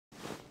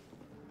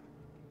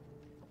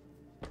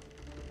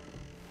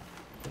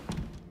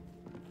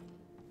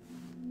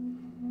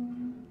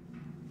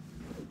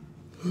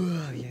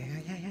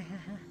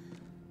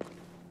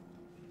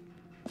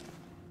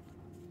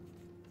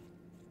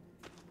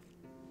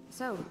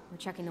So, we're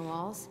checking the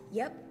walls?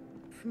 Yep,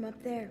 from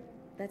up there.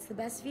 That's the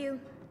best view.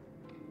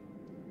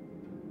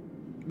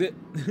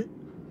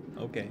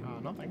 Okay.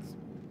 No thanks.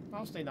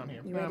 I'll stay down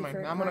here. You ready for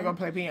a I'm gonna go climb?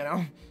 play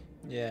piano.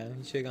 Yeah,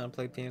 you should gonna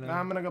play piano.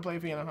 I'm gonna go play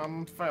piano.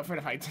 I'm for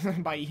the fight.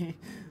 Bye.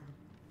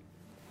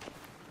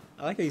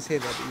 I like how you say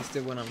that, but you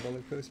still went on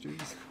roller coasters.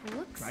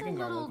 Looks I a can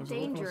go little roller coasters.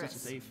 Roller coasters are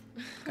dangerous. safe.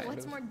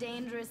 What's more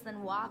dangerous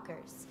than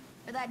walkers?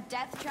 Or that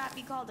death trap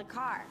you called a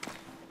car?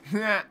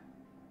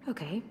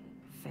 Okay,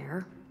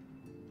 fair.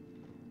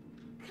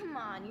 Come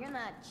on, you're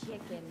not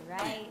chicken,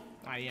 right?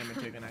 I am a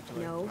chicken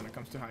actually No. when it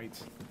comes to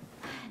heights.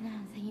 No,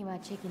 I'm thinking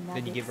about chicken nuggets.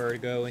 Then you get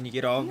vertigo and you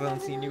get all Do you remember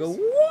fancy and you go, those?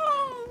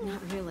 whoa! Not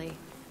really.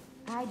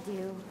 I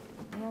do.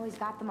 We always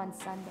got them on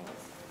Sundays.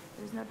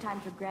 There was no time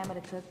for Grandma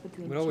to cook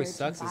between What always church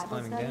sucks and is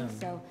Bible climbing studies,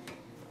 down. so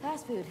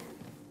fast food.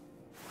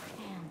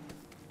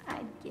 Damn,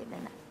 I'd give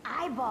an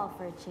eyeball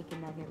for a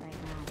chicken nugget right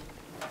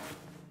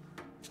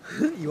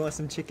now. You want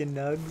some chicken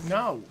nugs?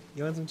 No.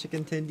 You want some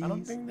chicken tendies? I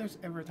don't think there's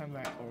ever a time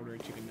that I order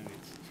chicken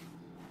nuggets.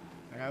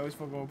 Like I always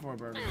go for a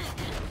burger.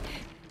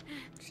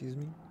 Excuse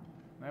me?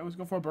 I always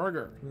go for a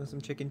burger. You want some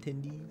chicken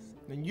tendies?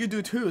 And you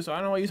do too, so I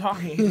don't know what you're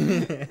talking.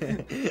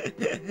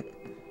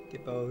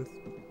 Get both.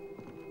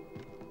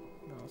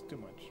 No, it's too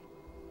much.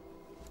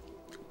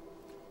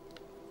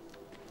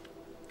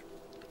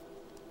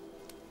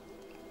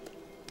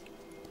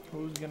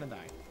 Who's gonna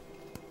die?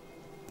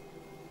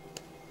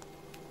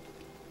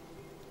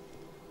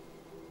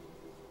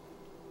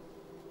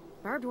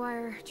 Barbed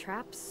wire,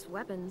 traps,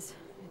 weapons.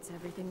 It's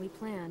everything we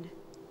planned.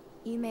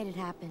 You made it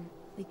happen.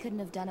 We couldn't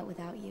have done it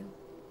without you.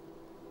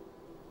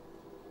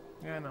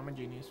 Yeah, no, I'm a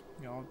genius.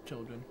 Y'all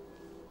children.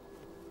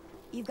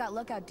 You've got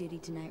lookout duty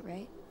tonight,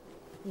 right?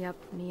 Yep,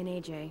 me and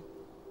AJ.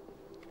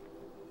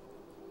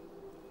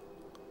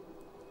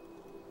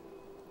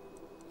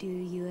 Do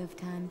you have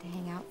time to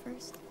hang out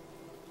first?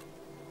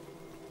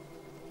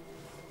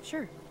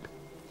 Sure.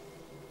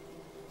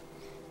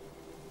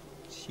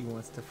 She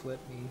wants to flip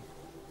me.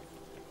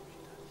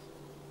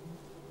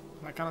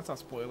 I kind of saw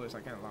spoilers,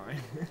 I can't lie.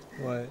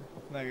 What?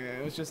 Like,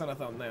 it was just on a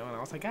thumbnail, and I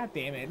was like, God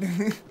damn it.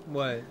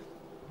 What?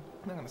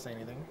 I'm not gonna say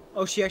anything.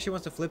 Oh, she actually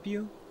wants to flip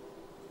you?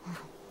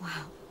 Wow.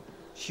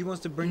 She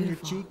wants to bring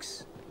Beautiful. your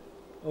cheeks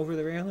over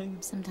the railing?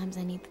 Sometimes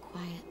I need the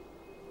quiet.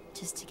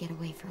 Just to get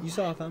away for a You while.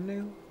 saw a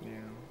thumbnail? Yeah,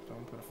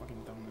 don't put a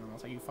fucking thumbnail. I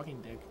was like, you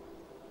fucking dick.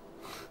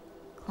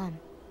 Clem,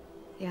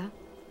 Yeah?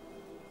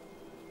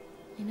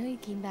 I know you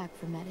came back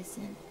for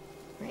medicine.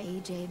 For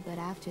AJ, but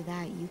after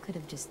that, you could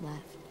have just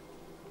left.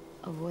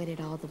 Avoided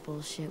all the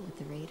bullshit with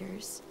the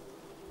Raiders.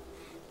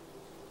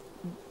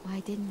 Why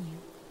didn't you?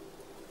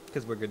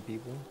 Because we're good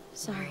people.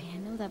 Sorry, I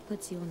know that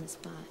puts you on the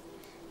spot.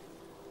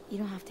 You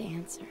don't have to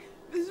answer.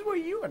 This is where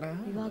you and I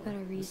We've all got our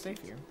It's reasons. safe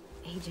here.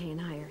 AJ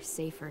and I are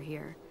safer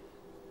here.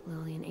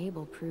 Lily and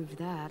Abel proved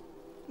that.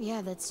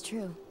 Yeah, that's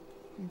true.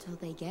 Until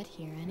they get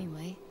here,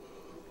 anyway.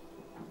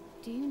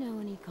 Do you know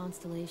any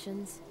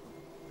constellations?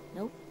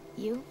 Nope.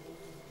 You?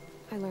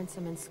 I learned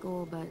some in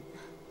school, but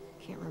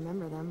can't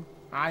remember them.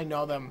 I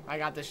know them. I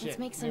got this shit. Let's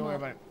make Don't some worry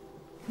up. about it.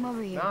 Come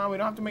over here. No, we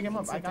don't have to make You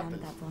them can up. I sit got down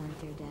this. with that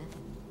volunteer death.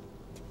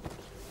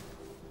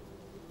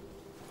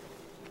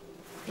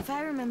 If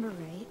I remember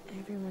right,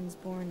 everyone's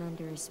born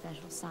under a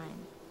special sign,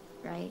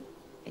 right?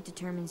 It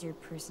determines your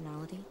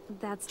personality.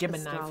 That's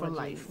Gemini for astrology,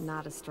 life.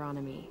 not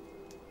astronomy.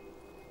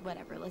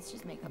 Whatever, let's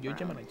just make up You're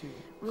our own. Gemini too.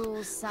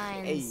 Rules,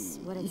 signs,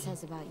 Hey. what it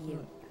says about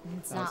you.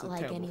 It's That's not a like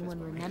terrible anyone fist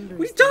bump. remembers.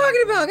 What are you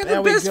talking about? I got There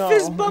the we best go.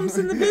 fist bumps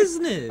in the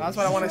business. That's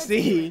what I want to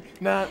see.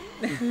 Not.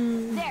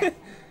 There.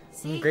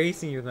 See? I'm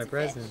gracing you with my It's a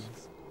fish.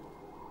 presence.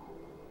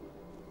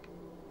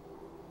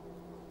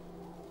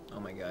 Oh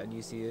my god,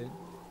 you see it?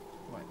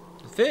 What?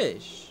 The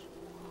fish.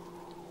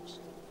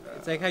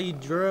 It's like how you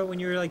drew it when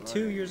you were like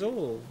 2 years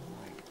old.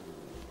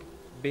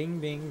 Bing,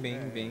 bing,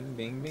 bing, bing,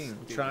 bing, bing.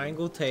 Stupid.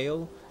 Triangle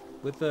tail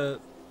with a.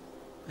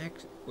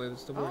 Wait,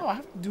 what's the word? Oh, I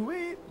have to do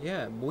it.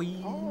 Yeah, boy.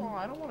 Oh,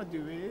 I don't want to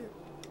do it.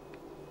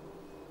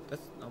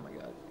 That's. Oh my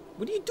god.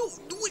 What are you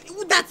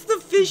doing? That's the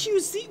fish you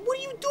see. What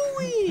are you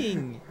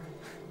doing?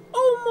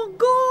 Oh my I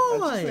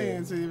just god.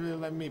 saying to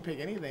even let me pick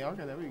anything.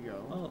 Okay, there we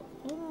go.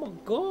 Oh my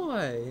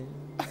god.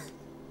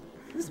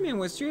 This man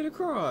went straight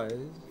across.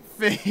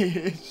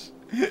 Fish.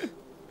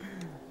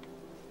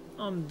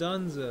 I'm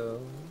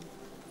donezo.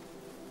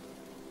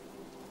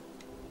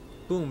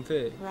 Boom,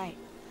 fish. Right.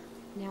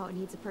 Now it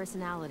needs a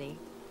personality.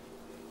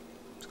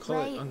 Let's call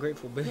Right. it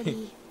ungrateful babe.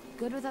 Pretty,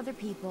 good with other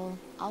people,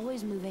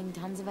 always moving,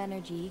 tons of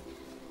energy.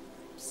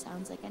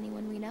 Sounds like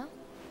anyone we know.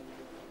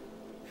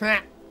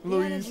 Ha, The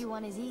Louise. energy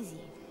one is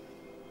easy.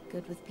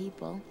 Good with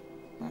people,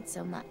 not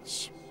so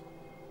much.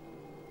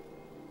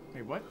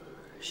 Wait, what?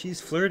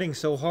 She's flirting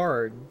so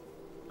hard.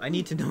 I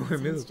need to know her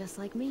Sounds move. just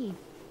like me.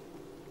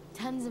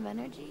 Tons of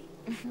energy?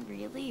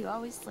 Really? You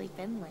always sleep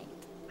in late.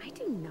 I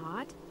do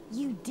not.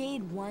 You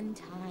did one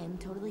time,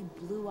 totally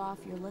blew off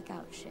your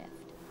lookout shift.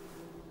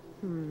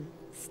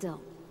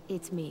 Still,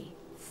 it's me.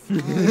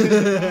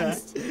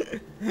 Honest.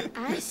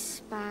 I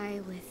spy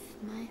with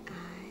my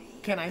eye.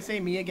 Can I say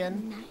me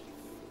again? Knife.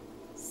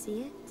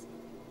 See it?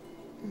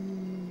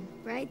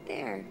 Right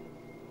there.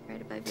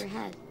 right above your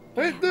head.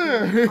 Right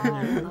there.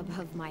 All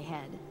above my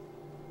head.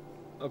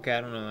 Okay,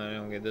 I don't know. I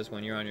don't get this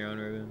one. You're on your own,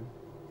 Ruben.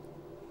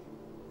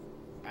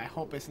 I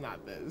hope it's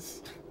not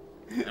this.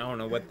 I don't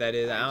know what that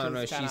is. I don't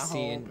know. just kinda She's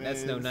seeing. hope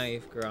That's no it's-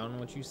 knife, girl. I don't know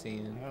what you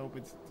seeing. I hope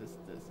it's this,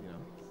 you know.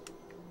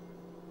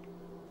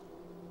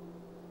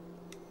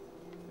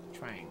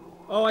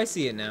 Triangle. Oh, I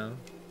see it now.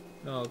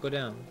 No, go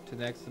down to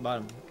the next, to the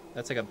bottom.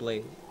 That's like a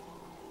blade.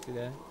 See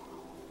that?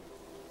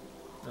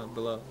 No,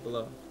 below.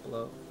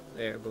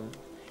 There, boom.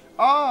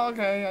 Oh,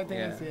 okay. I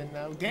think I Yeah. see it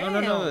now. No, Damn.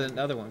 no,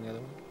 the other one,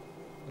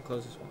 the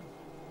closest one.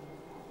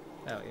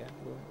 Oh yeah,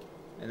 boom.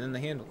 And then the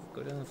handle.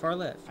 Go down the far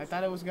left. I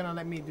thought it was gonna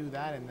let me do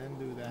that and then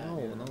do that. No,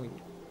 you know? no, you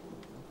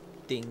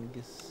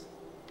dingus.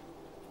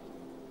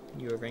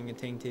 You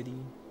orangutan titty.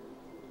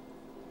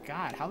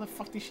 God, how the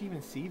fuck did she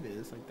even see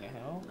this? Like the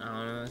hell? I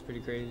don't know. That's pretty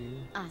crazy.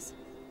 Awesome.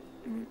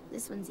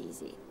 This one's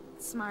easy.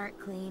 Smart,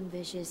 clean,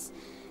 vicious,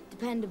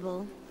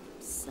 dependable.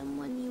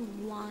 Someone you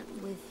want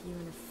with you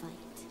in a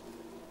fight.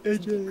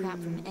 Doesn't get crap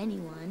from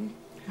anyone.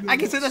 I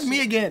can say that's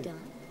me again. Done.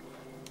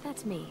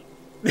 That's me.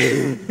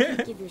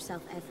 Give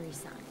yourself every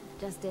sign.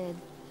 Just did.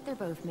 They're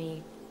both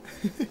me.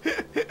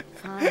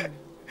 Fine.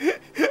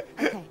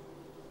 Okay,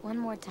 one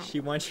more time. She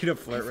wants you to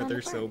flirt I with found her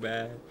a so bird.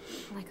 bad.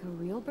 Like a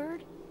real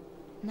bird?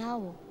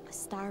 No, a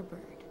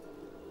starbird.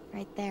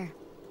 Right there.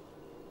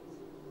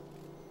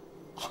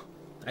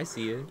 I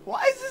see it.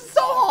 Why is this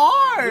so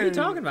hard? What are you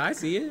talking about? I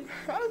see it.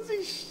 I don't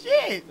see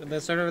shit.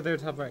 Let's start over there,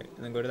 top right,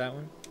 and then go to that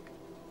one.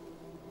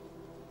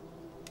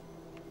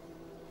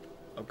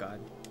 Oh God.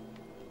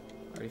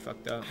 Already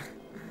fucked up.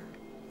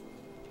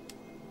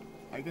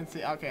 I can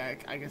see. Okay,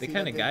 I can They see.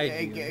 kinda that guide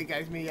it, you. It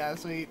guides me. Yeah,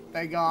 sweet.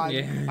 Thank God.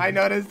 Yeah. I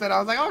noticed that. I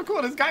was like, oh, cool.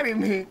 It's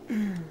guiding me.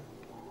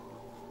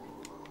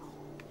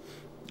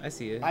 I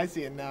see it. I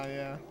see it now.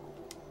 Yeah.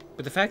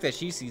 But the fact that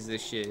she sees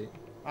this shit,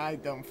 I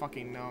don't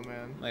fucking know,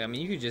 man. like, I mean,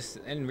 you could just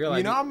and realize.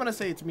 You know, I'm gonna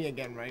say it's me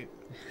again, right?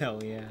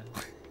 Hell yeah.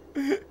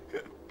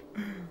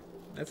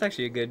 That's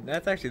actually a good.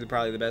 That's actually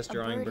probably the best A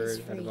drawing bird is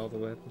bird out of free. all the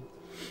weapons.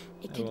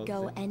 It I could love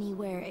go it.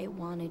 anywhere it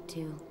wanted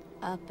to.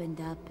 Up and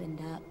up and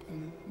up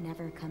and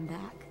never come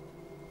back.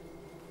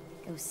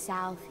 Go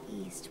south,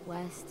 east,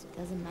 west,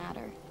 doesn't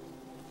matter.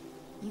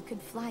 You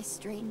could fly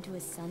straight into a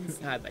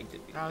sunset. I'd like to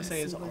do I would that.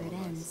 say it's see all where it of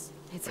us. ends.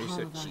 It's Why are you all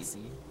so of us.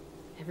 cheesy?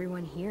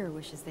 Everyone here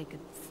wishes they could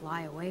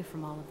fly away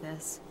from all of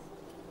this.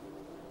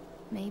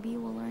 Maybe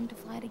we'll learn to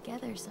fly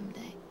together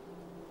someday.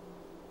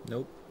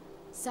 Nope.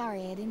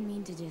 Sorry, I didn't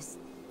mean to just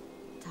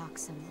talk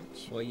so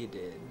much. Well, you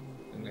did.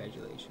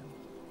 Congratulations.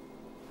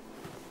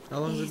 How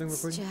long has it been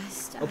It's recording?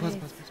 just Oh, pause.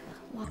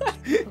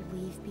 watched people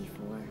leave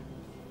before.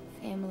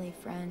 Family,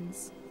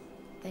 friends,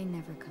 they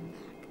never come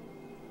back.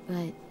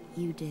 But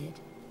you did.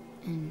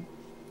 And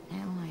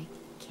now I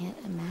can't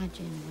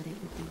imagine what it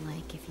would be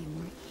like if you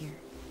weren't here.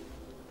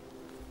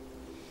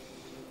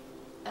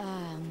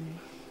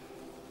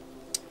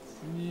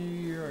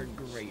 You're a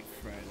great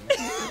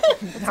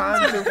friend.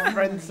 Time to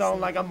friend zone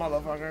like a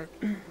motherfucker.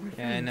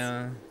 Yeah, I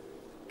know.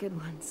 Good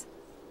ones.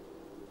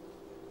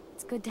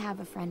 It's good to have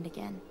a friend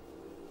again.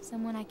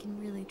 Someone I can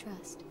really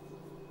trust.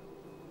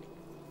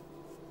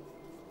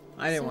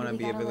 I didn't So want to we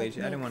be a gotta, like,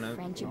 relationship. I didn't make want to.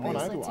 friendship Oh, I do.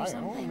 bracelets or I don't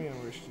something. mean a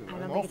relationship. I don't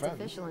No think it's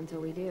offense. official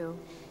until we do.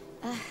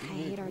 Ugh, I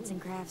hate arts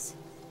and crafts.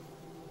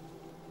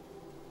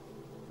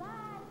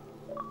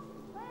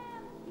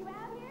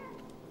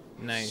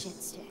 Nice.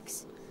 Shit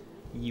sticks.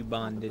 You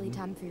Probably bonded.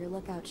 time for your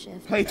lookout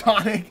shift.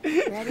 Platonic.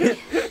 Ready?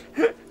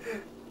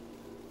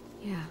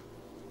 Yeah.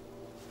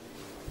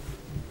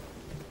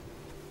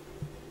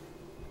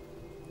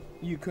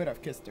 You could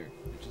have kissed her.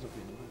 Which is okay.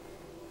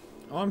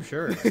 Oh, I'm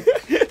sure.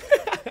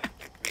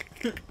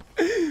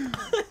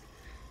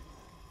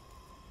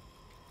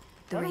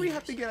 Why do we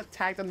have to get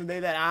attacked on the day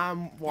that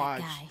I'm That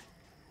watched? guy.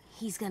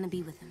 He's gonna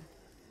be with him.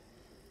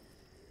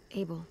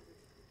 Abel.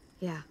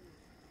 Yeah.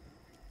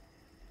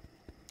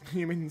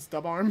 You mean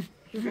stub arm?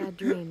 Your bad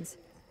dreams.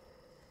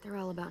 They're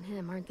all about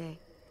him, aren't they?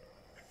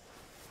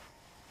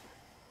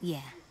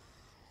 Yeah.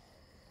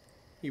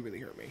 He really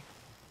hurt me.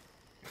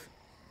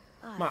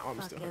 I My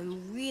arm still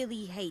fucking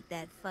really hate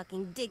that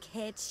fucking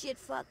dickhead shit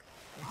fuck.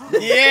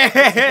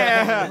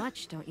 Yeah.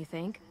 Much, don't you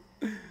think?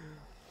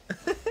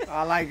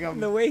 I like him.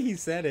 The way he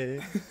said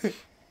it.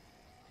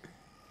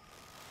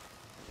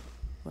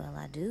 Well,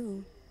 I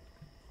do.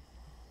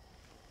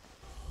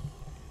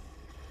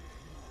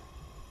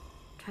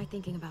 Try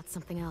thinking about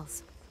something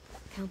else.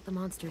 Count the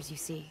monsters you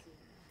see.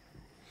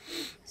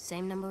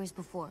 Same number as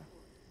before.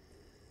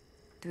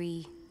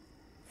 3,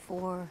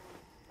 4.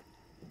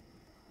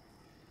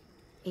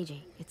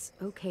 AJ, it's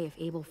okay if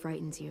Abel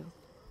frightens you.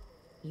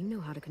 You know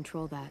how to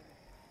control that.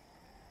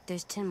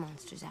 There's 10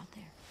 monsters out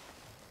there.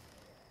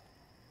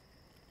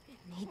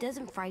 He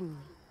doesn't frighten me.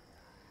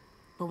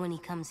 But when he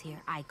comes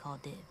here, I call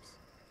dibs.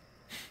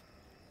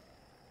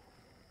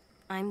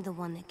 I'm the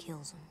one that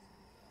kills him.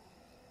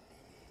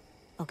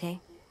 Okay?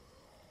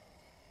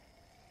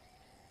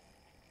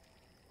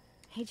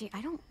 AJ,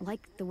 I don't like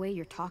the way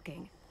you're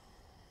talking.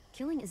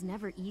 Killing is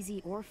never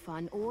easy or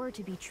fun or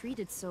to be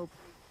treated so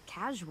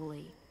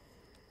casually.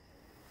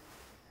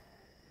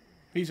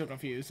 He's so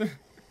confused.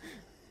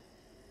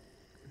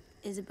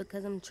 Is it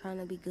because I'm trying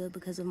to be good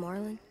because of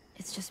Marlon?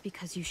 It's just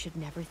because you should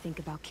never think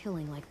about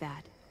killing like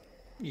that.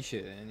 You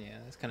shouldn't, yeah.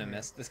 That's kind of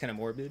messed. That's kind of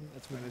morbid.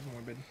 That's That is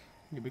morbid.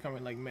 You're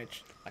becoming like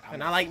Mitch. like,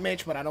 And I like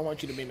Mitch, but I don't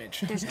want you to be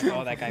Mitch.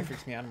 oh, that guy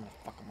freaks me out. I'm gonna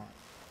fuck him up.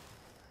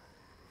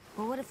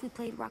 Well, what if we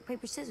played rock,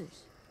 paper,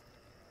 scissors?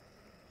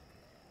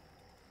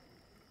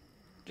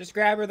 Just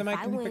grab her the mic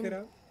I and pick win. it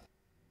up.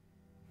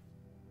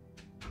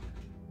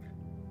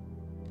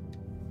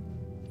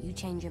 You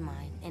change your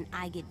mind, and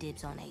I get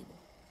dibs on Abel.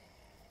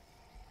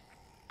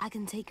 I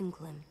can take him,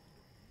 Clem.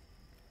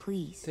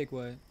 Please. Take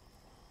what?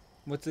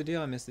 What's the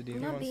deal? I missed the deal.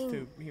 I'm not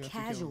being he wants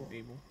casual. to kill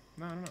Abel.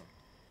 No, no, no.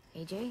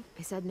 AJ,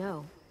 I said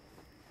no.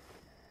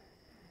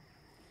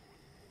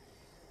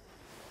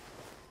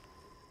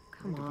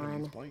 Come Put him in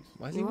his on. place.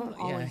 Why is he? You won't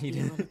Yeah, always he be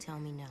able to did. tell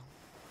me no.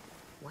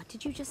 What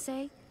did you just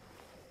say?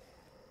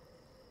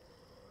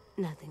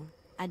 Nothing.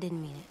 I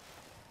didn't mean it.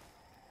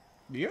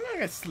 You're gonna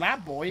get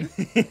slapped, boy.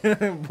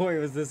 Boy,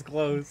 was this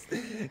close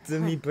to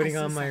me Look, putting I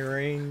see on my something.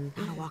 ring.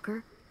 Not a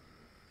walker?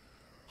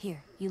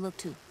 Here, you look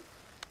too.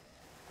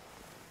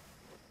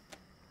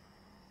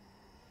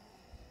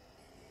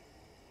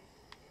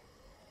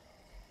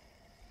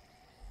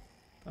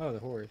 Oh, the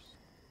horse.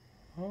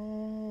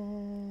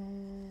 Oh.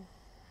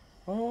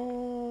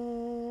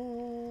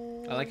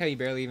 Oh. I like how you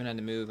barely even had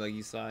to move. Like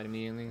you saw it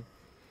immediately.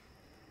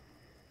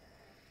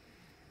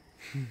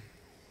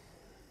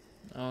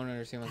 I don't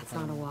understand what That's the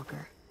not a problem.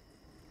 walker.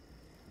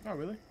 Oh,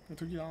 really? It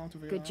took you that long to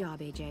figure Good it out? job,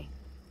 AJ.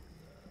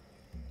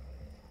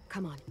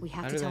 Come on, we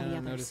have How to did tell I the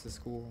not notice others. the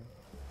school?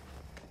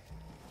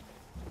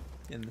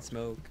 In the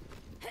smoke.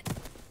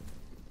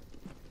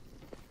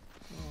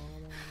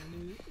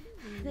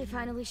 They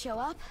finally show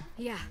up?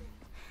 Yeah,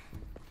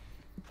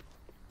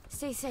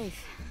 Stay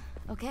safe,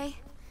 okay?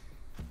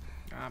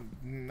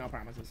 No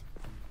promises.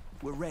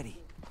 We're ready.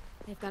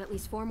 they've got at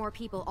least 4 more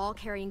people all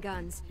carrying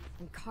guns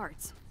and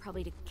carts,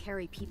 probably to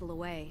carry people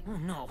away. Oh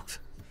no.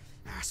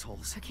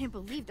 Assholes. I can't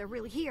believe they're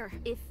really here.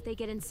 If they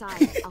get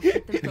inside, I'll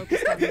keep them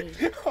focused on me.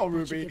 Oh, Why don't you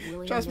Ruby. give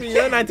William Trust the me,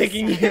 you're not chance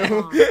taking to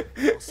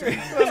you. set it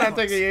on? I'm not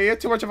taking you. You're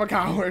too much of a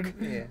coward.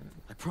 Yeah.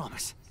 I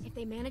promise. If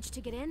they manage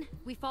to get in,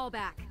 we fall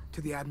back.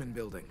 To the admin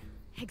building.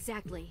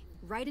 Exactly.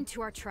 Right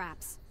into our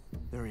traps.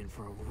 They're in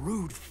for a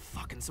rude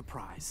fucking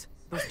surprise.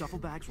 Those duffel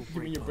bags will me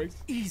break your those. bricks.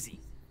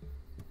 Easy.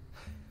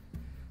 I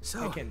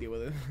So, can't deal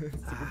with it.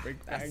 Super big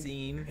That bag.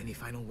 scene. any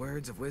final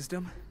words of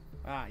wisdom?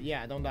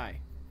 Yeah, don't die.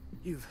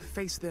 You've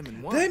faced them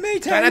and won. They may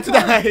Try not to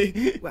teleport.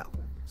 die. Well,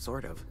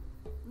 sort of.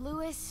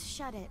 Lewis,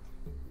 shut it.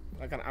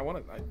 What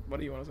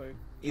do you want to say?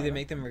 Either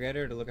make them regret it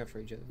or to look out for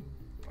each other.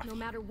 No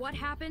matter what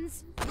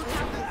happens, look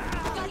out.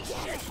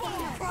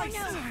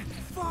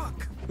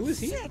 Fuck! Who is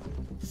he?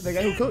 The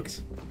guy who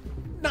cooks.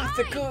 Not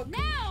the cook.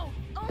 Now!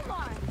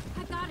 Omar!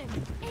 I got him.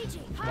 AJ,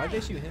 Why'd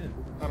they shoot him?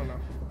 I don't know.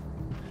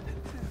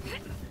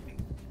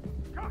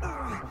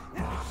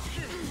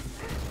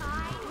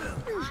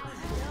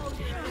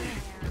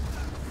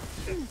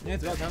 Yeah,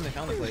 it's about time they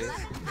found the place.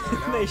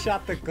 They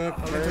shot the cook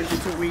It first.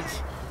 took you 2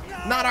 weeks.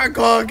 Not our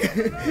cook.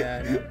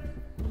 Yeah, I know.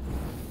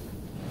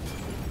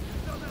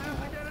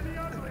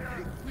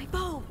 My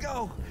bow!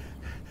 Go!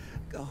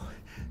 Go.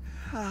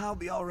 I'll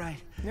be alright.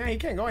 Yeah, he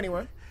can't go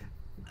anywhere.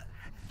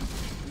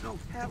 We don't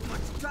have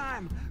much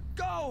time.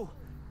 Go!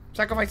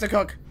 Sacrifice the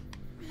cook.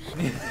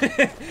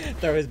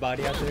 Throw his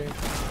body out there.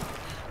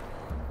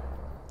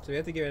 So we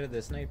have to get rid of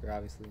the sniper,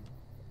 obviously.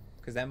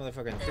 Because that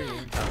motherfucker in 3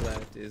 top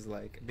left is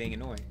like being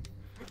annoying.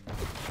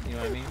 You know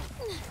what I mean?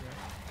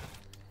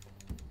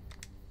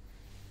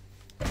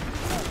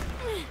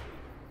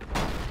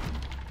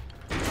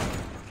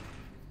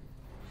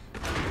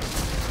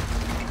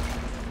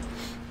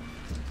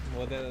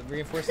 Well, the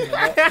reinforcing the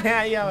wall.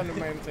 Yeah, on the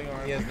man thing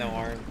arm. He has no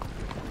arm.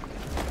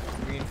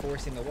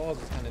 Reinforcing the walls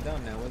was kind of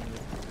dumb now, wasn't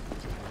it?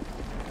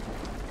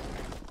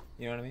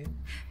 You know what I mean?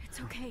 It's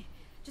okay.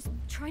 Just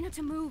try not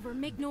to move or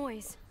make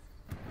noise.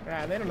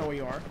 Yeah, they don't know where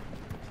you are.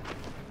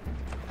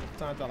 It's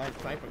not that like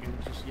sniper can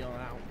just yell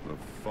it out. The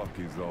fuck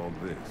is all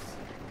this?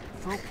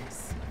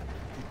 Focus.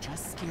 You're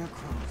just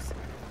scarecrows.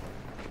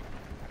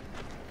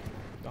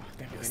 Oh,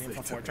 damn it, Guess they they didn't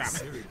fall for a took trap. it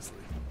seriously.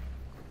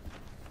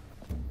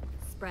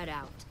 Spread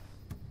out.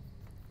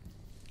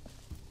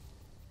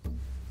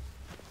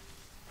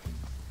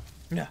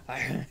 No,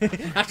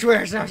 I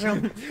swear it's not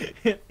him.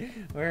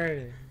 Where are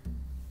they?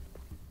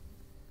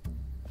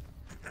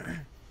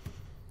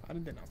 How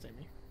did they not see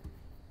me?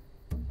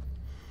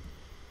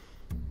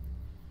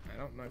 I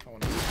don't know if I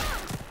want to.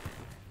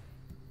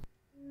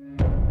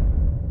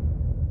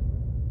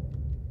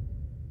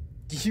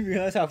 Do you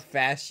realize how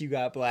fast you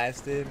got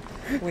blasted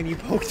when you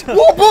poked up?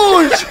 Oh,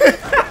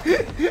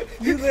 bullshit!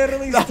 You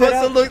literally That stood must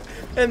have up. looked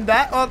in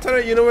that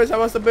alternate universe. That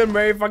must have been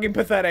very fucking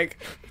pathetic.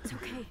 It's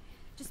okay.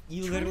 Just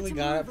You try literally not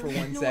got to up for move or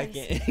 1 make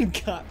second noise.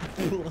 and got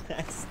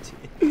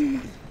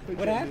blasted.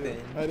 What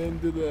happened? I didn't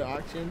do the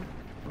action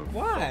The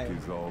Why? fuck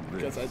is all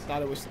because I this?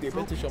 thought it was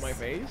stupid to show my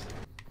face.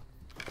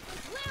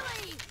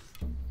 Lily!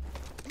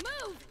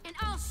 Move and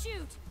I'll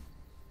shoot.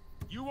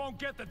 You won't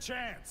get the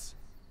chance.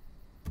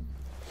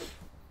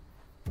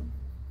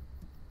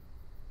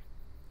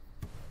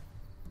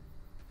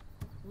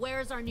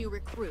 Where's our new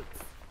recruits?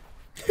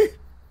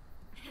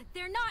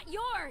 They're not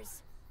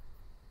yours!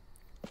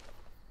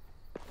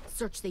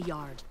 Search the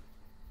yard.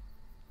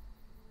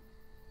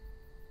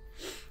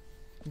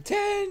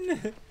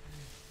 10!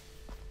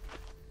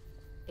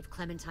 If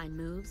Clementine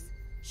moves,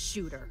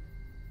 shoot her.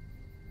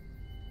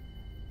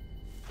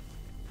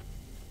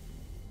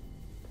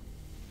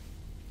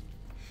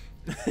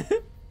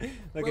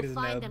 Look at his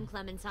We'll find nub. them,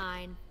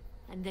 Clementine,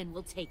 and then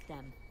we'll take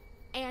them.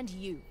 And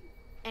you.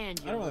 And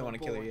your I don't really little want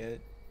to kill her boy. yet.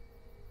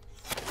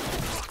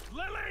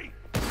 Lily!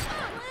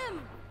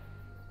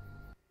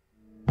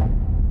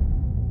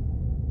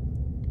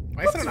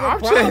 Why is What's that an your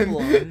option?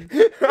 problem?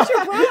 What's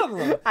your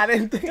problem? I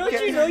didn't think. Don't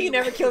you know you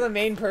never kill the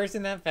main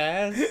person that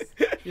fast?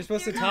 You're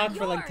supposed to They're talk not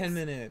for like yours. 10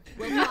 minutes.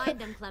 We'll find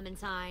them,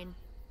 Clementine,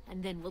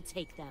 and then we'll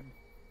take them.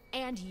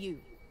 And you.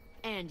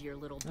 And your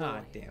little boy.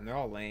 Ah, damn, they're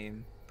all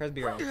lame. Press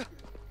B right.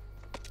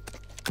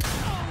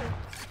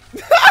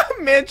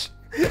 Mitch.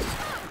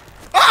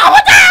 Oh,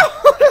 what the hell?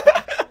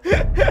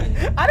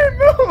 I didn't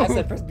move. I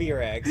said press B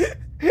or X.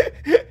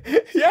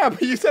 Yeah,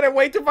 but you said it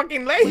way too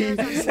fucking late. You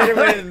said it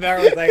right in there.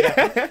 I was like,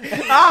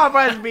 Ah,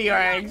 press B or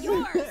X.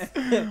 Yours.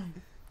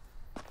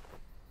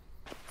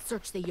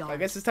 Search the yard. I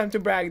guess it's time to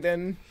brag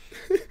then.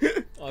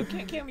 oh,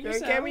 can't kill me You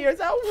yourself. can't be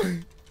yourself.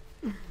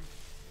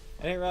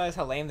 I didn't realize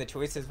how lame the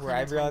choices were.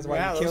 I realized why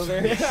Yeah, you killed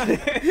her.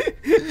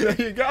 There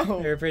you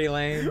go. They were pretty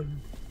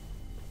lame.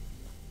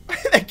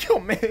 They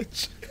killed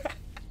Mitch.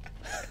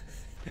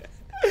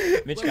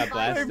 Mitch We'll got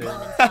find them,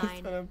 blasted.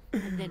 Clementine,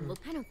 and then we'll...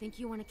 I don't think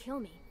you want to kill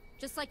me.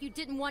 Just like you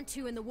didn't want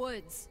to in the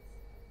woods.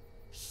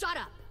 Shut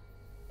up!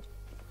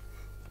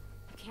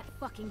 You can't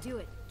fucking do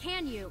it,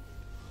 can you?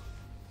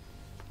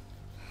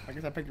 I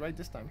guess I picked right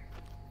this time.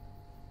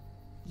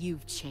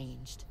 You've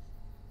changed.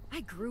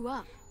 I grew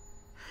up.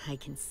 I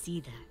can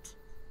see that.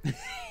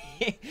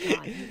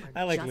 God, you are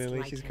I like just Lily.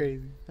 like She's him.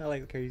 crazy. I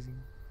like crazy.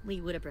 Lee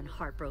would have been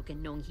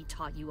heartbroken knowing he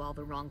taught you all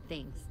the wrong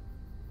things.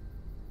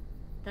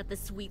 That the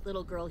sweet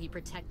little girl he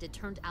protected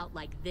turned out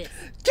like this.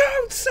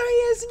 Don't say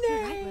his You're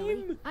right, Lily.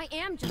 name. I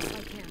am just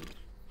like him.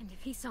 And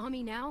if he saw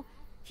me now,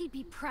 he'd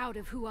be proud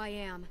of who I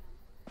am.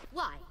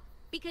 Why?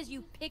 Because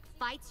you pick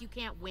fights you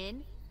can't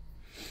win?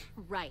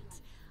 Right.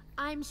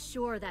 I'm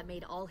sure that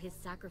made all his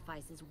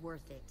sacrifices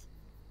worth it.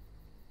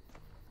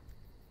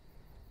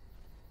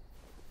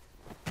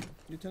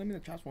 You're telling me the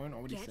chops weren't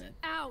already Get said?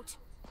 out!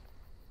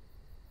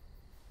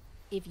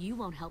 If you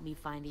won't help me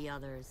find the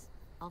others,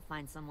 I'll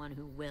find someone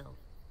who will.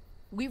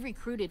 We've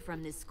recruited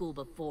from this school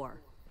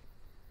before.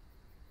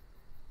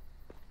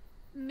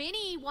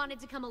 Minnie wanted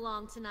to come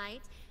along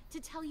tonight to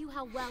tell you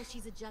how well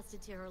she's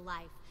adjusted to her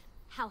life,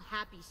 how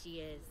happy she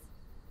is.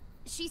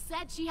 She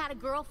said she had a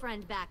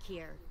girlfriend back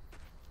here.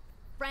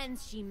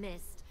 Friends she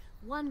missed.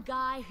 One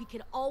guy who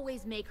could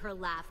always make her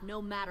laugh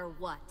no matter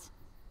what.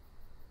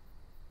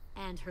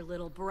 And her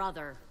little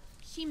brother.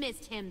 She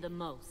missed him the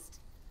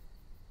most.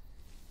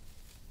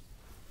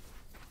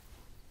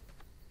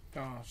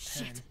 Oh,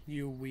 10.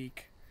 You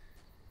weak.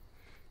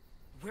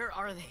 Where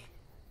are they?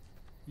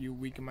 You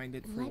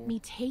weak-minded fool. Let me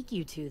take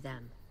you to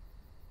them.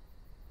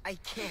 I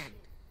can't.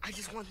 I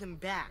just want them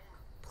back.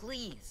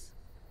 Please.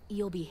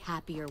 You'll be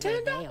happier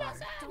where they are.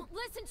 Don't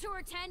listen to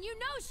her, Ten. You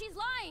know she's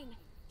lying.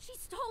 She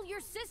stole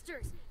your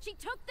sisters. She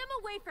took them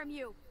away from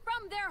you,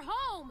 from their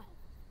home.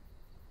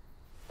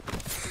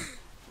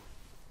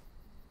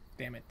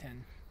 Damn it,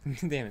 10.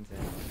 Damn it, Sam.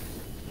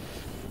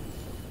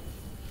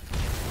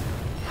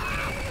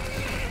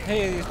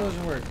 Hey, the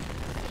explosion worked.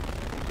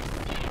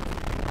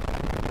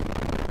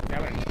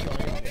 Damn it, kill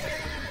him.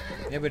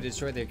 Yeah, but it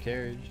destroyed their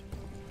carriage.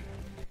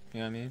 You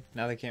know what I mean?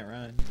 Now they can't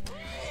run.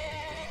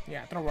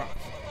 Yeah, throw rock.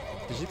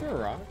 Did she throw a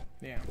rock?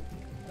 Yeah.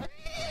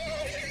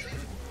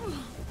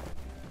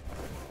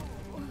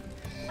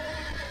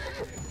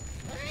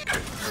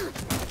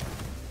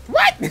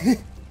 What?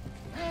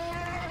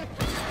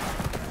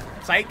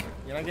 Psych!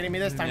 You're not getting me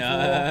this time,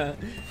 Nah.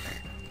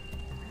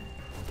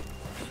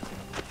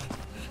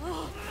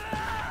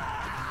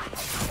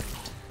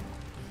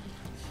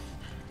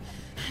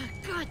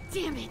 God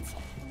damn it!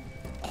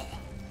 fool.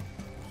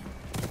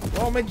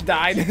 Oh, Mitch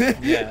died.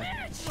 Yeah.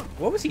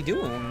 What was he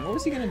doing? What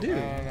was he gonna do? I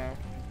don't know.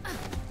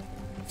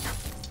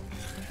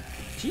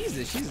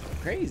 Jesus, she's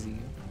crazy.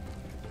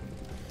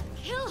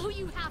 Kill who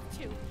you have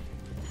to.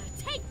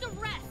 Take the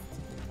rest.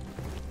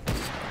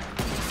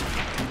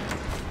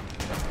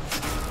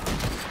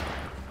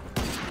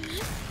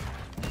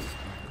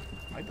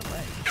 Right the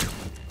leg.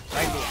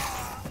 Right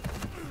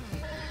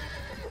there.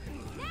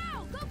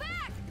 Now, go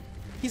back.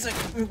 He's like,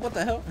 what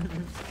the hell?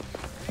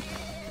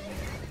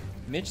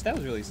 Mitch, that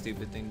was a really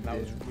stupid thing to That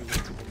do. was really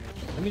stupid,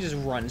 Mitch. Let me just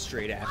run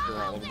straight after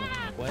all of them.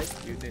 What?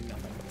 You did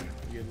nothing.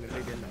 You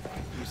literally did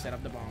nothing. You set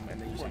up the bomb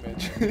and then you said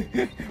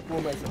Mitch.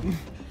 We'll mess him.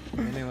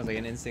 And then it was like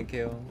an instant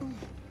kill.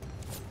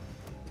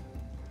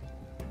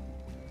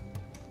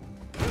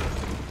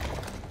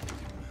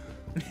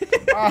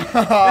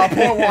 Ah,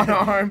 poor one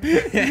arm.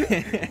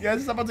 Yes,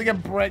 it's about to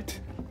get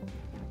bricked.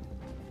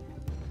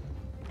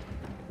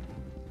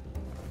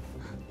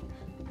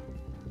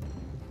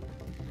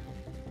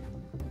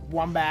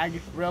 One bag,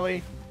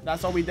 really?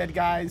 That's all we did,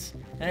 guys.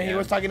 And he Yeah.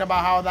 was talking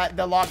about how that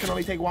the log can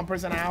only take one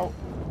person out.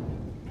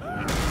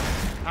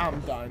 I'm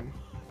done.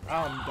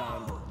 I'm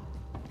done.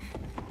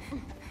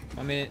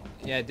 I mean,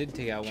 yeah, it did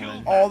take out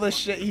one. All the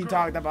shit he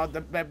talked about,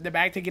 the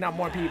bag taking out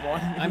more people.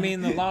 I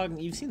mean, the log,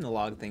 you've seen the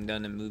log thing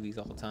done in movies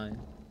all the time.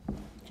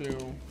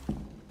 True.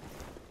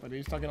 But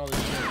he's talking all this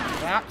shit.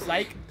 Ah,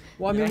 psych.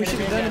 Well, I mean, we You're not should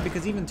have gonna done do it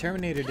because even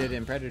Terminator did it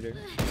in Predator. You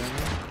know what I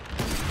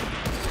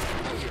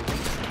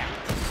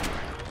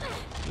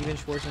mean? Even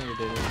Schwarzenegger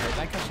did it. I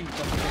like how she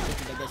doesn't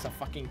think that there's a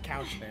fucking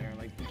couch there.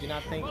 Like, did you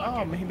not think,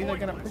 oh, maybe they're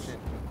gonna push it?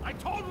 I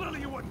told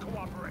Lily you wouldn't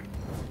cooperate.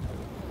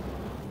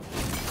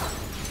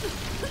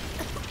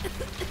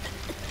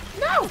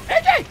 No!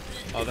 AJ!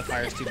 Oh, the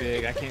fire's too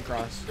big. I can't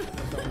cross.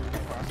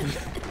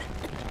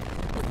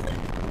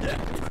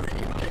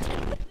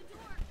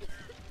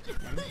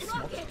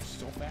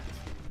 So fast.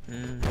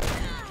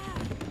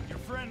 Your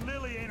friend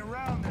Lily ain't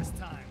around this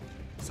time,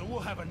 so we'll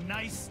have a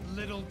nice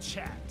little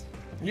chat.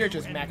 You're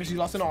just mad because she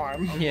lost an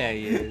arm. Yeah,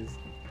 he is.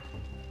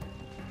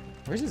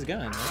 Where's his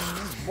gun?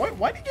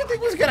 What did you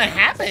think was gonna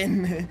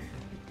happen?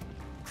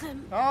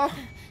 Clem, Oh,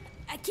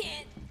 I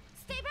can't.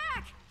 Stay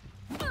back!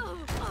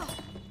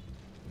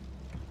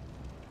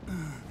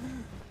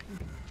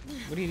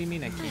 What do you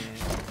mean I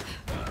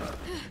can't?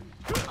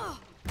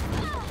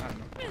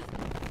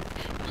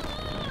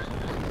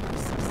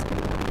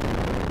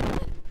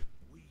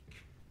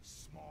 Weak,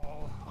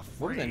 small,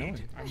 What was that afraid,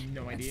 noise? I have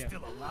no and idea.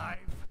 still alive.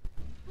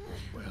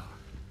 Well,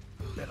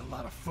 bet a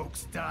lot of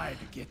folks died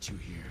to get you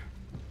here.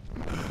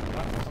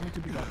 How many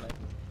two people outside?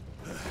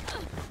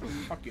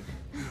 Fuck you.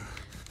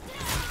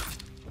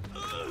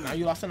 Now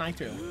you lost an eye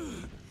too.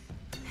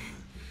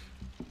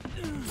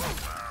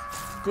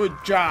 Good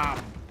job.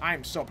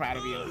 I'm so proud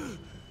of you.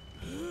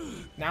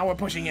 Now we're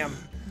pushing him.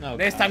 Oh,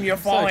 This God, time you're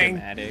so falling.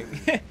 dramatic.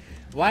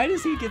 Why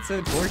does he get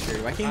so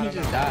tortured? Why can't he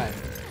just die?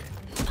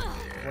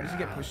 Why does he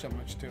get pushed so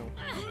much too?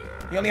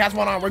 He only has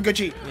one arm. We're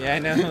Gucci. Yeah, I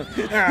know.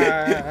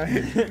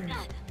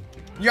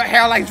 Your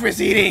hairline's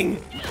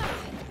receding.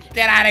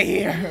 Get out of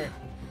here.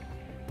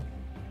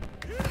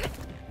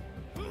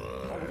 Oh,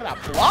 look at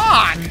that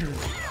block.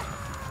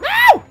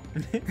 No!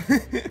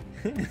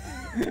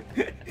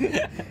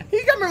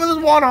 He got me with his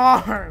one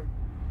arm.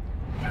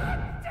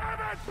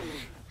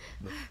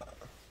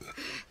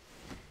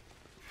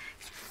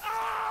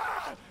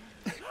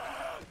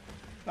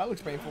 That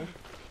looks painful.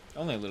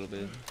 Only a little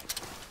bit.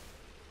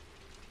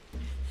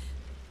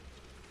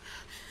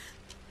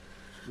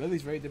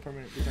 Lily's very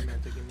determined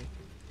taking me.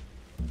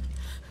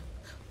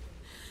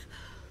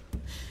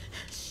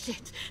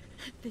 Shit.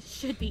 This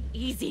should be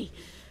easy.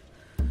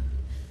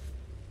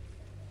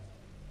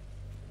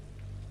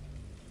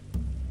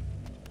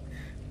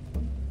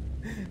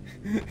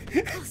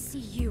 I'll see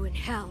you in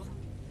hell.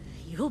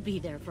 You'll be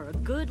there for a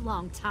good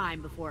long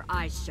time before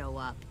I show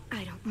up.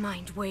 I don't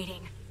mind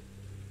waiting.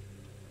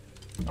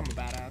 I'm a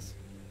badass.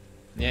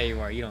 Yeah, you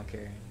are. You don't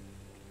care.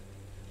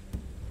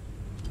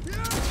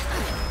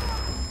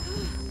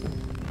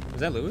 Was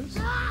that Lewis?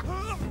 It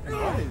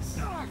was.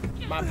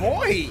 My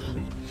boy.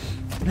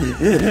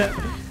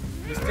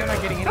 You're still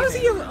not getting anything. How's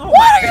he? Oh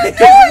What are you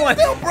doing? What?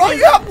 Still, bro,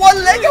 you have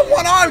one leg and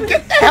one arm.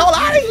 Get the hell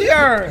out of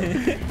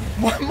here.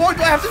 What more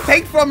do I have to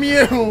take from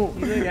you?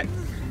 Can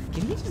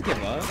he just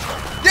give up?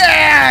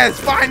 Yes,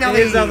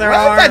 finally. His other Where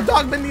has that arm.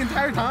 dog been the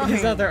entire time?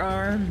 His other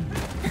arm.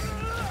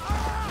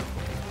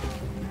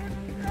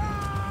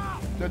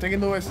 They're taking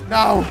Lewis.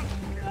 No.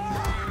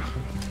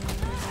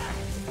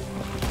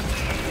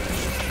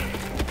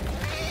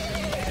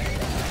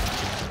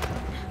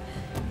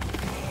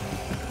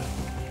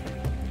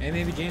 Hey,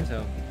 maybe James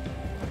help.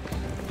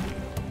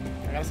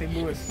 I gotta save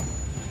Lewis.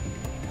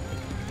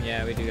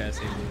 Yeah, we do gotta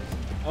save Lewis.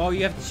 Oh,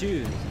 you have to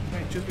choose.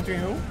 Wait, choose between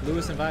who?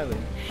 Lewis and Violet.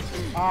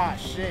 Ah,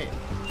 shit.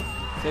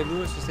 Save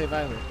Lewis or save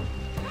Violet?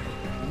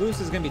 Lewis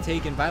is gonna be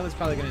taken. Violet's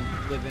probably gonna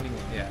live anyway.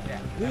 Yeah. Yeah.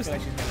 Lewis, I feel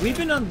like she's gonna we've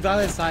been on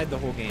Violet's side the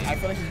whole game. I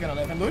feel like she's gonna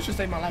live. And Lewis just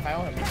saved my life. I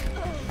owe him.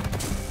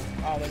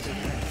 Oh, that's it.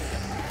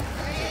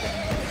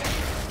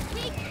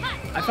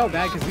 I felt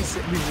bad because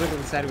we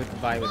literally sided with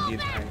Violet the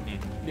entire game.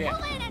 Yeah.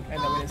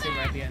 And then we didn't save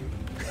her at the end.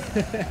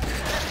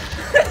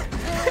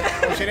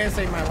 Well, she didn't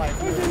save my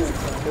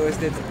life. Lewis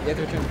did. You have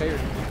to return favor.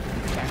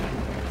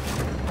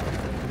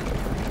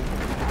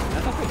 I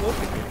thought they both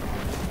did.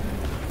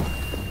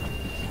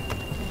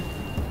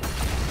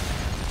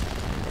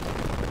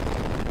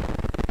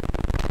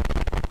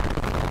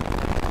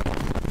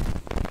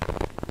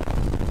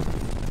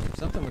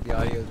 Something with the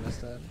audio is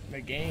messed up.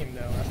 The game,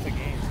 though. That's the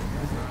game.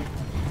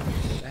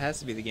 It has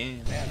to be the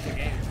game. Yeah, it's the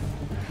game.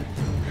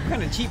 What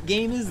kind of cheap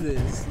game is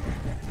this?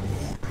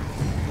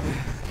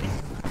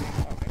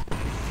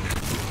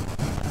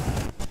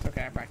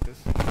 Okay, I practice.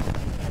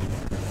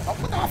 Oh,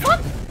 what the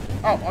fuck?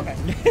 Oh, okay.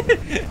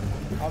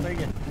 I'll take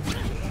it.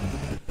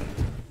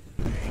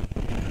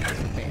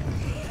 Damn.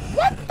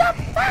 What the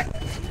fuck?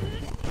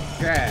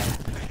 Crap.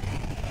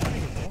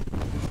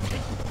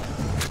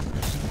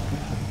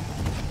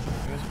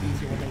 It was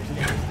easy when there was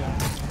games, though.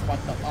 What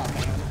the fuck? I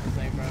don't know what to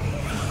say, bro.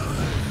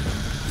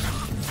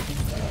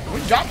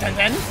 Good job,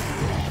 Tenten.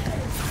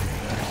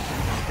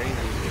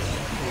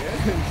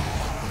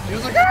 He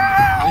was like,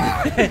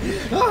 ah!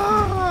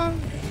 Ah!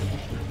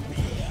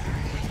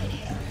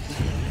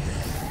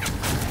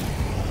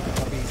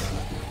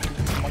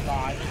 Oh my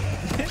god.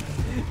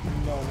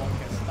 No one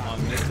can stop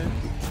me. Omniscient.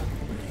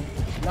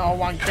 No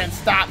one can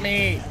stop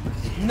me.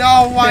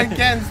 No one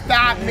can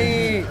stop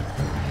me.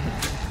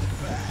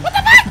 What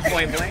the fuck?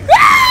 Point blank.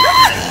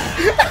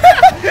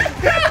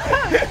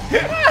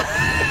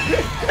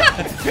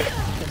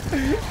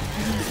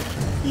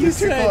 You're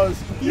too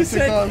close. You're too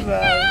close,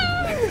 man.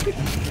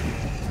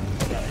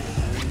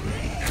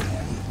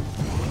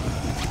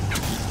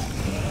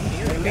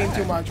 You mean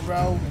too much,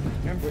 bro.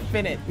 You're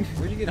infinite.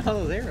 Where'd you get all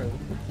those arrows?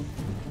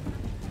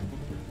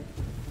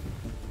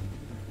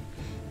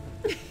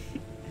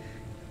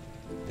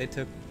 They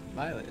took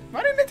Violet.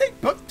 Why didn't they take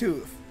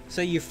Booktooth?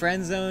 So you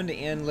friend zoned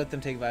and let them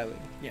take Violet.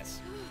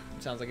 Yes.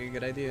 Sounds like a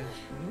good idea.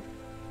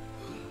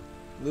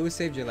 Lewis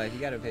saved your life. You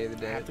gotta pay the I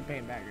debt. have to pay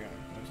him back, yo.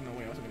 There's no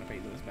way I was gonna pay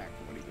Lewis back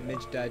for what he did.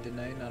 Mitch died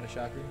tonight. Not a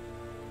shocker.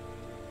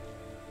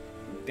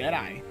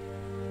 Deadeye.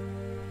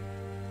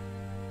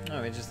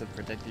 Oh, it's just to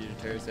protect your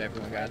turret, so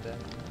everyone got that.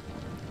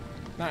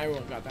 Not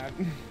everyone got that.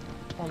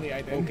 Only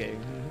I did. Okay.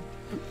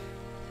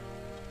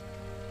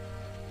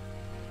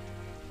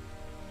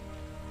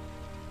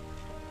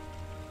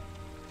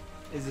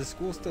 Is the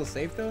school still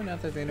safe though? Now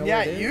that they know Yeah,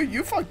 what it is?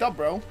 you fucked up,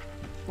 bro.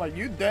 Like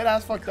you dead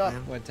ass fucked up.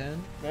 What, 10?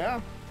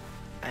 Yeah.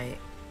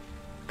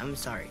 I'm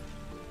sorry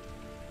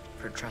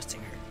for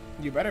trusting her.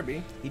 You better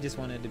be. He just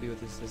wanted to be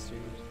with his sisters.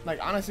 Like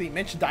honestly,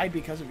 Mitch died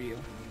because of you.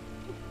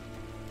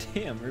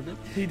 Damn, Ruben.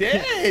 He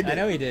did. I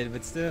know he did,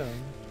 but still.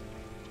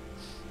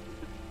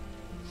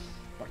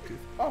 Booktooth.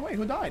 Oh wait,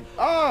 who died?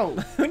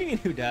 Oh. What do you mean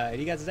who died?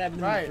 He got stabbed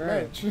in Right, the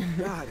throat. Mitch.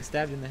 God,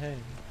 Stabbed in the head.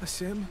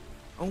 Asim,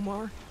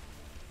 Omar,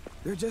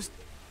 they're just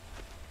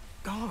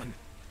gone.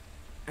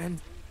 And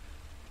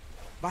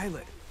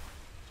Violet.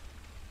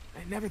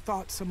 I never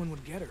thought someone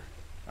would get her.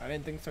 I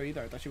didn't think so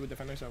either. I thought she would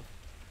defend herself.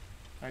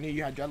 I knew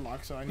you had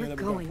dreadlocks, so I knew We're that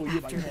we were gonna going pull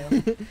you by your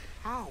after hair.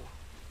 How?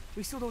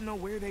 We still don't know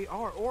where they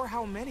are or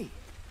how many.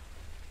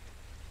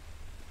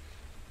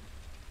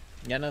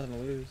 You got nothing to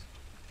lose.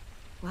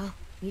 Well,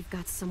 we've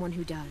got someone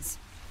who does.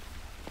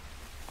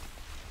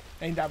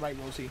 Ain't that right,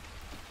 Rosie?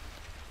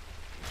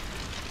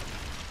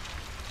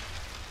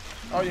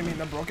 Oh, you mean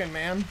the broken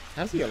man?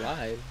 How's he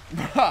alive?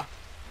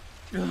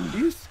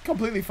 He's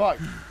completely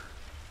fucked.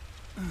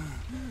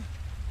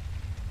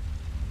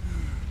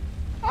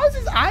 How is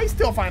his eye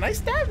still fine? I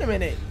stabbed him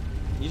in it.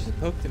 You just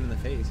poked him in the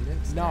face. You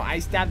didn't. No, I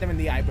stabbed him in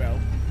the eye, bro.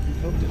 You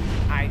poked him.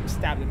 I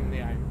stabbed him in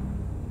the eye.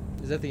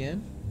 Is that the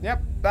end?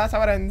 Yep, that's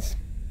how it ends.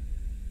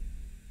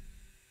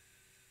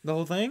 The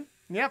whole thing?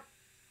 Yep.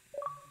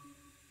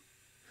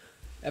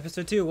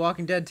 Episode 2,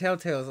 Walking Dead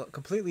TellTale is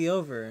completely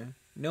over.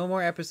 No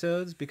more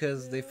episodes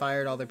because they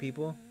fired all their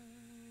people.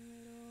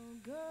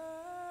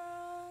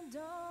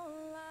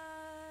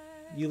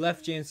 You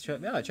left James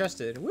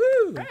trusted.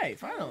 Woo! Hey,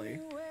 finally.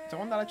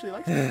 Someone that actually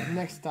likes it.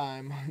 Next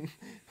time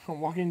on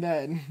Walking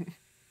Dead.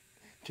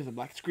 Just a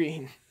black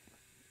screen.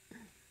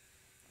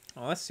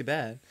 Oh, that's too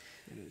bad.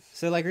 It is.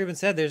 So like Ruben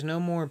said, there's no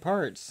more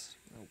parts.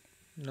 Nope.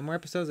 No more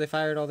episodes. They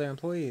fired all their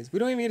employees. We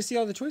don't even get to see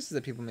all the choices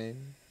that people made.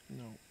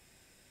 No.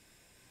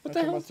 What That's the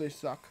how hell? much they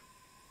suck.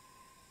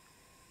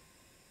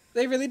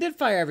 They really did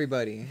fire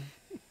everybody.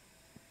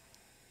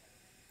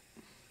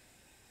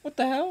 What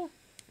the hell?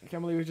 I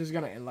can't believe it's just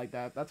gonna end like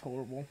that. That's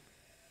horrible.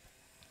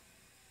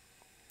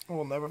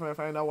 We'll never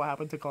find out what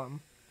happened to Clem.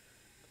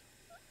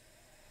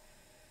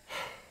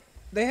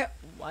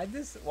 Why'd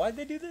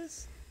they do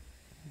this?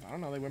 I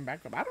don't know. They went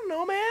bankrupt. I don't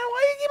know, man.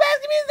 Why do you keep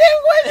asking me the same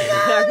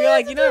question? I feel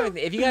like, you know,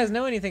 if you guys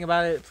know anything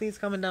about it, please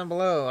comment down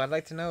below. I'd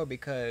like to know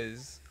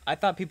because I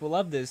thought people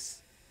loved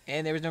this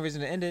and there was no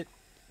reason to end it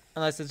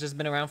unless it's just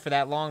been around for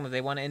that long that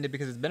they want to end it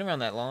because it's been around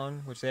that long,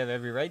 which they have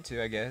every right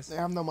to, I guess. They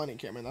have no money,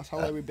 Cameron. That's how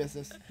every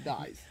business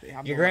dies. They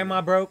have Your no grandma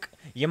money. broke.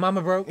 Your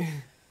mama broke.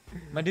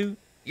 My dude,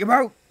 you're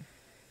broke.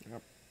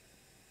 Yep.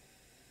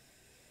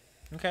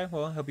 Okay,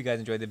 well, I hope you guys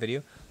enjoyed the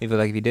video. Leave a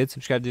like if you did.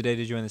 Subscribe today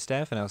to join the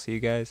staff, and I'll see you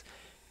guys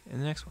in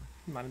the next one.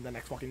 Not in the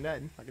next Walking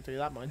Dead. I can tell you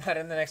that much. Not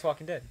in the next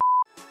Walking Dead.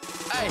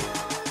 Hey,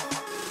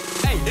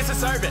 it's a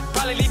servant.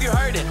 Probably leave you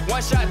hurting.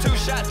 1 shot, 2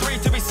 shot, 3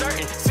 to be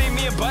certain. See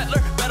me and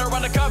Butler, better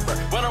run the cover.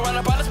 Run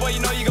around the us, boy, you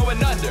know you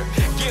going under.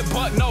 Get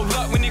buck, no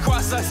luck when you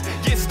cross us.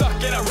 Get stuck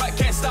in a rut,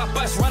 can't stop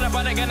us. Run up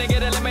on it, gonna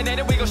get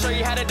eliminated. We gon' show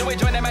you how to do it.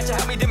 Join that match and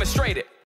help me demonstrate it.